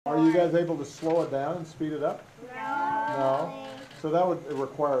Are you guys able to slow it down and speed it up? No. So that would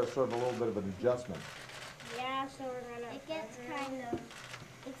require sort of a little bit of an adjustment. Yeah, so we're gonna. It gets kind of.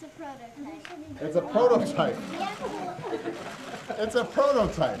 It's a prototype. It's a prototype. It's a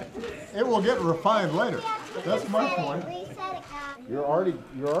prototype. It will get refined later. That's my point. You're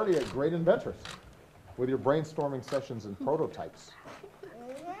already a great inventor with your brainstorming sessions and prototypes.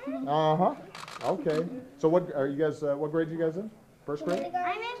 Uh-huh. Okay. So what are you guys? What grade are you guys in? First grade?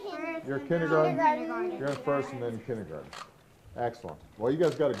 I'm in kindergarten. You're kindergarten. You're in first and then kindergarten. Excellent. Well, you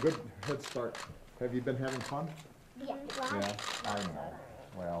guys got a good head start. Have you been having fun? Yeah. Yeah, I know.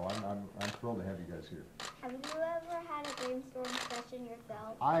 Well, I'm thrilled to have you guys here. Have you ever had a brainstorm session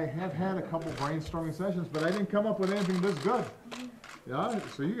yourself? I have had a couple brainstorming sessions, but I didn't come up with anything this good. Yeah,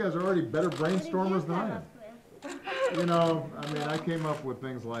 so you guys are already better brainstormers than I am. You know, I mean, I came up with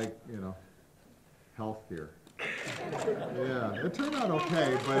things like, you know, healthcare. Yeah, it turned out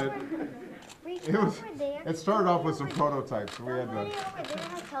okay, but it started off with some prototypes. We had to.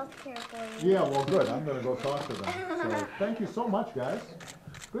 Yeah, well, good. I'm going to go talk to them. So thank you so much, guys.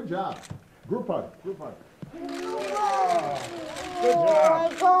 Good job. Group hug. Group hug. Oh, good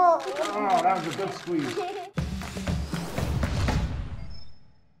job. Oh, that was a good squeeze.